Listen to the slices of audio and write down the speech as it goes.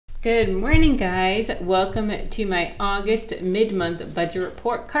Good morning, guys. Welcome to my August mid-month budget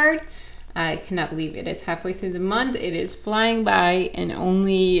report card. I cannot believe it is halfway through the month. It is flying by and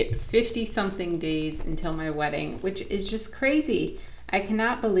only 50 something days until my wedding, which is just crazy. I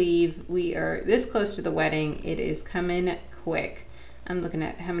cannot believe we are this close to the wedding. It is coming quick. I'm looking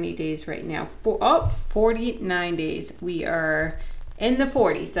at how many days right now. 49 days. We are in the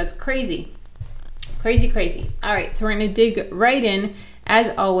 40s. That's crazy. Crazy. All right, so we're going to dig right in.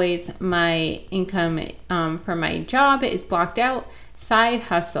 As always, my income for my job is blocked out. Side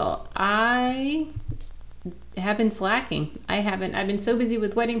hustle. I have been slacking. I've been so busy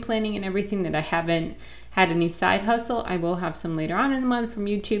with wedding planning and everything that I haven't had any side hustle. I will have some later on in the month from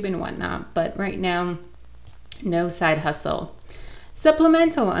YouTube and whatnot, but right now, no side hustle.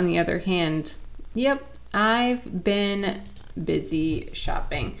 Supplemental, on the other hand. Yep, I've been busy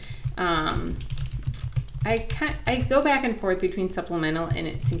shopping. I go back and forth between supplemental and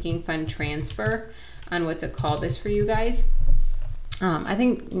its sinking fund transfer on what to call this for you guys. I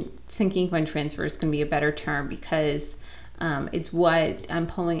think sinking fund transfer is going to be a better term because it's what I'm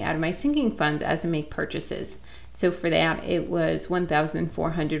pulling out of my sinking funds as I make purchases. So for that, it was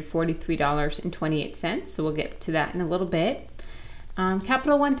 $1,443.28. So we'll get to that in a little bit.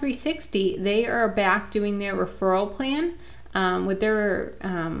 Capital One 360, they are back doing their referral plan. With their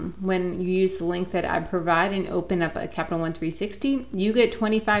when you use the link that I provide and open up a Capital One 360, you get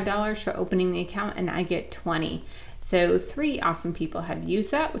 $25 for opening the account and I get $20. So 3 awesome people have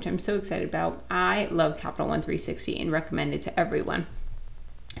used that, which I'm so excited about. I love Capital One 360 and recommend it to everyone.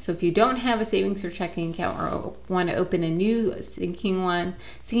 So if you don't have a savings or checking account or want to open a new sinking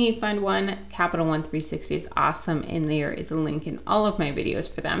fund one, Capital One 360 is awesome, and there is a link in all of my videos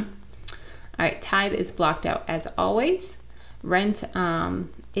for them. All right, Tithe is blocked out as always. Rent,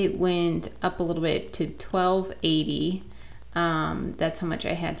 it went up a little bit to $1,280. That's how much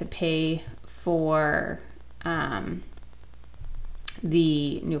I had to pay for the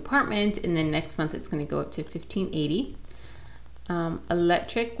new apartment, and then next month it's going to go up to $1,580.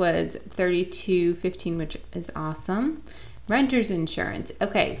 Electric was $32.15, which is awesome. Renter's insurance.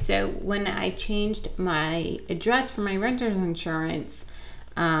 Okay, so when I changed my address for my renter's insurance,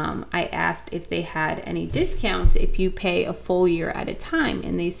 I asked if they had any discounts if you pay a full year at a time,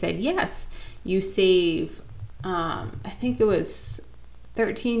 and they said yes. You save, I think it was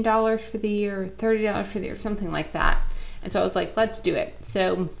 $13 for the year, $30 for the year, something like that. And so I was like, let's do it.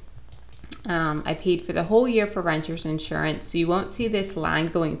 So I paid for the whole year for renter's insurance. So you won't see this line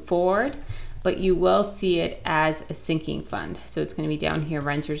going forward, but you will see it as a sinking fund. So it's going to be down here,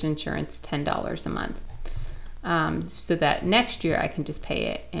 renter's insurance, $10 a month. So that next year I can just pay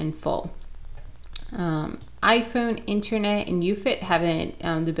it in full. iPhone, internet, and UFIT haven't,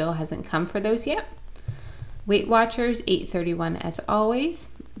 the bill hasn't come for those yet. Weight Watchers, $8.31 as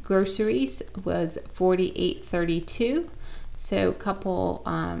always. Groceries was $48.32. So a couple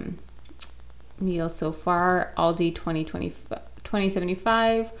meals so far. Aldi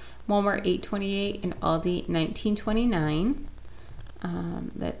 $20.75, Walmart $8.28, and Aldi $19.29.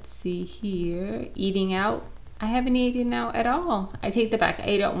 Let's see here. Eating out. I haven't eaten out at all. I take that back. I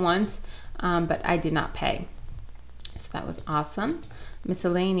ate out once, but I did not pay. So that was awesome.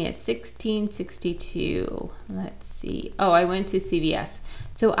 Miscellaneous, $16.62. Let's see. Oh, I went to CVS.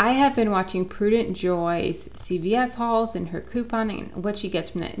 So I have been watching Prudent Joy's CVS hauls and her couponing and what she gets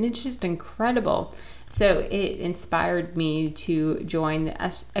from that, and it's just incredible. So it inspired me to join the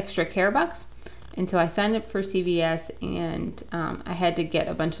Extra Care Bucks. And so I signed up for CVS, and I had to get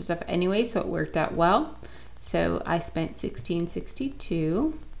a bunch of stuff anyway, so it worked out well. So I spent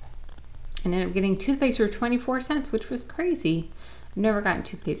 $16.62 and ended up getting toothpaste for 24 cents, which was crazy. I've never gotten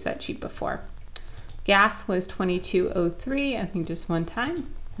toothpaste that cheap before. Gas was $22.03, I think just one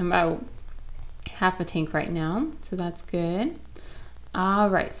time. I'm about half a tank right now, so that's good.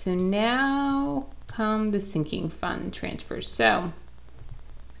 All right, so now come the sinking fund transfers. So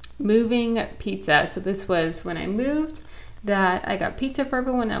moving pizza. So this was when I moved that I got pizza for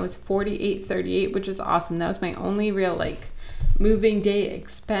everyone. That was $48.38, which is awesome. That was my only real moving day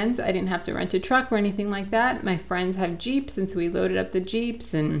expense. I didn't have to rent a truck or anything like that. My friends have Jeeps, and so we loaded up the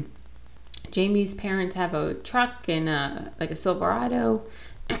Jeeps, and Jamie's parents have a truck and a Silverado,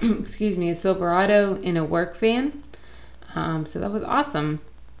 excuse me, a Silverado in a work van. So that was awesome.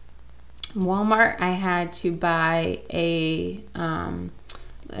 Walmart, I had to buy a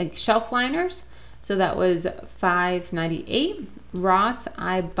shelf liners, so that was $5.98. Ross,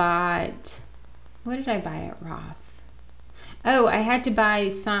 I bought, what did I buy at Ross? Oh, I had to buy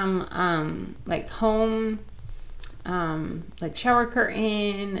some home shower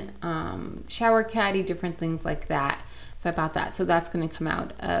curtain, shower caddy, different things like that. So I bought that. So that's going to come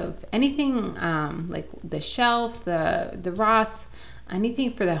out of anything like the shelf, the Ross,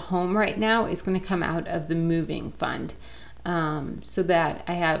 anything for the home right now is going to come out of the moving fund. So that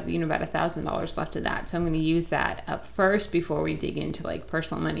I have, about $1,000 left of that. So I'm going to use that up first before we dig into like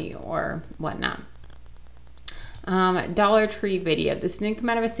personal money or whatnot. Dollar Tree video. This didn't come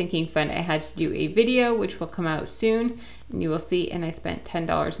out of a sinking fund. I had to do a video, which will come out soon, and you will see. And I spent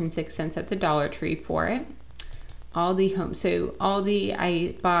 $10.06 at the Dollar Tree for it. Aldi home. So Aldi,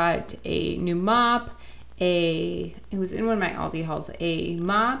 I bought a new mop, it was in one of my Aldi hauls, a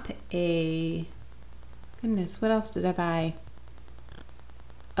mop, goodness, what else did I buy?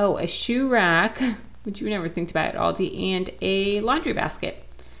 Oh, a shoe rack, which you would never think to buy at Aldi, and a laundry basket.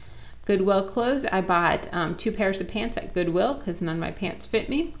 Goodwill clothes, I bought 2 pairs of pants at Goodwill because none of my pants fit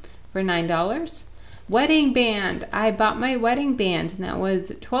me for $9. Wedding band, I bought my wedding band and that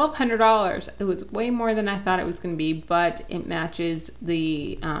was $1,200. It was way more than I thought it was going to be, but it matches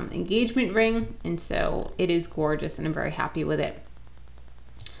the engagement ring, and so it is gorgeous and I'm very happy with it.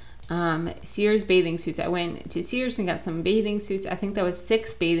 Sears bathing suits. I went to Sears and got some bathing suits. I think that was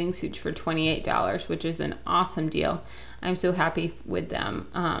 6 bathing suits for $28, which is an awesome deal. I'm so happy with them.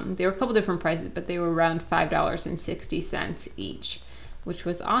 They were a couple different prices, but they were around $5.60 each, which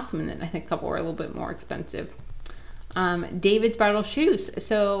was awesome. And then I think a couple were a little bit more expensive. David's bridal shoes.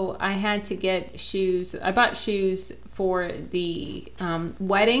 So I had to get shoes. I bought shoes for the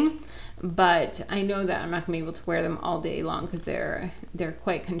wedding, but I know that I'm not gonna be able to wear them all day long because they're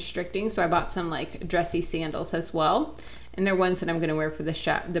quite constricting. So I bought some like dressy sandals as well, and they're ones that I'm gonna wear for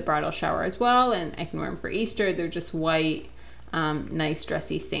the bridal shower as well, and I can wear them for Easter. They're just white, nice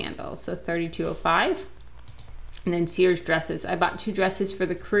dressy sandals. So $32.05. And then Sears dresses. I bought 2 dresses for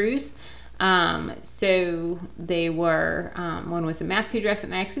the cruise. So they were, one was a maxi dress,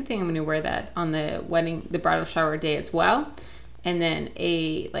 and I actually think I'm going to wear that on the bridal shower day as well. And then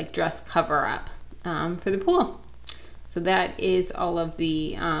a like dress cover up, for the pool. So that is all of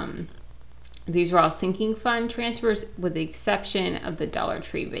the, these are all sinking fund transfers with the exception of the Dollar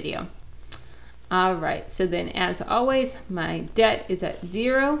Tree video. All right. So then as always, my debt is at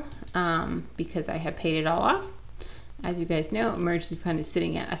 0, because I have paid it all off. As you guys know, emergency fund is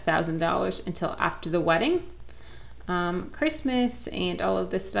sitting at $1,000 until after the wedding. Christmas and all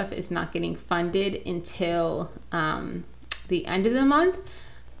of this stuff is not getting funded until the end of the month.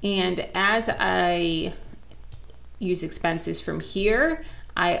 And as I use expenses from here,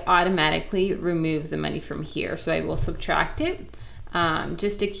 I automatically remove the money from here. So I will subtract it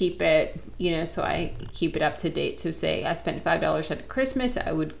just to keep it, so I keep it up to date. So say I spent $5 at Christmas,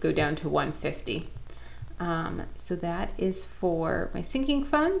 I would go down to $150. So that is for my sinking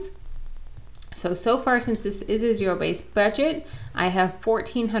funds. So far, since this is a zero-based budget, I have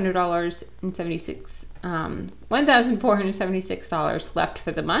 $1,476 left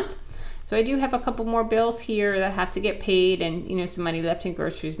for the month. So I do have a couple more bills here that have to get paid, and some money left in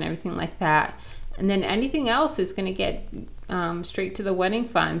groceries and everything like that. And then anything else is going to get straight to the wedding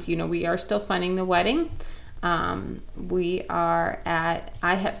fund. We are still funding the wedding. I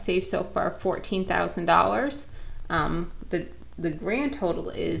have saved so far $14,000. The grand total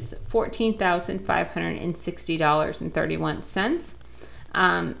is $14,560.31.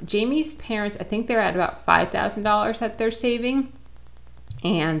 Jamie's parents, I think they're at about $5,000 that they're saving.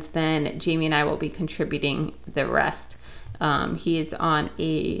 And then Jamie and I will be contributing the rest. He is on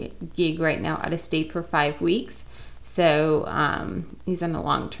a gig right now out of state for 5 weeks. So he's on a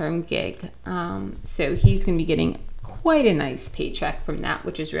long-term gig. So he's going to be getting quite a nice paycheck from that,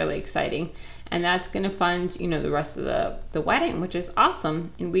 which is really exciting. And that's going to fund, the rest of the wedding, which is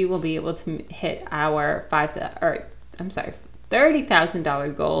awesome. And we will be able to hit our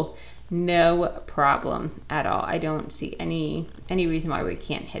 $30,000 goal, no problem at all. I don't see any reason why we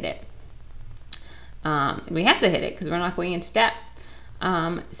can't hit it. We have to hit it because we're not going into debt.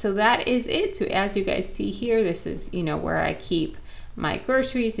 So that is it. So as you guys see here, this is, where I keep my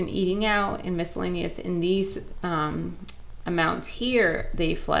groceries and eating out and miscellaneous. In these amounts here,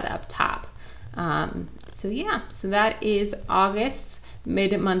 they flood up top. So yeah, so that is August's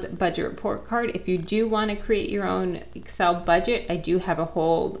mid-month budget report card. If you do want to create your own Excel budget, I do have a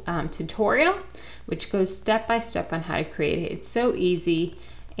whole tutorial which goes step by step on how to create it. It's so easy.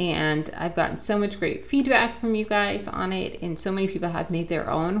 And I've gotten so much great feedback from you guys on it, and so many people have made their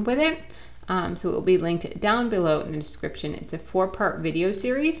own with it. So it will be linked down below in the description. It's a 4-part video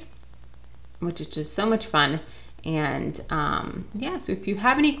series, which is just so much fun. And yeah, so if you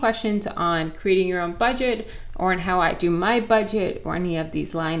have any questions on creating your own budget or on how I do my budget or any of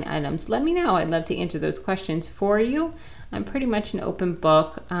these line items, let me know. I'd love to answer those questions for you. I'm pretty much an open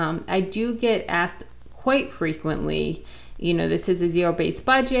book. I do get asked quite frequently, you know, this is a zero-based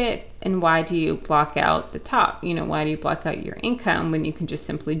budget, and why do you block out the top? You know, why do you block out your income when you can just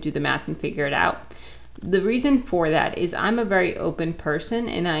simply do the math and figure it out? The reason for that is I'm a very open person,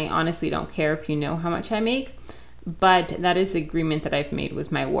 and I honestly don't care if you know how much I make, but that is the agreement that I've made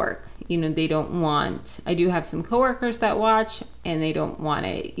with my work. You know, they don't want, I do have some coworkers that watch, and they don't want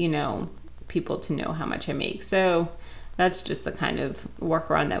it, you know, people to know how much I make. So that's just the kind of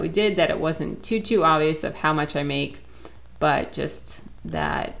workaround that we did, that it wasn't too obvious of how much I make, but just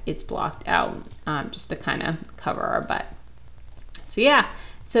that it's blocked out, just to kind of cover our butt. So yeah,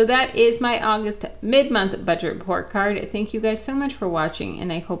 so that is my August mid-month budget report card. Thank you guys so much for watching,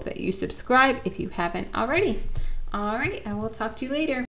 and I hope that you subscribe if you haven't already. All right, I will talk to you later.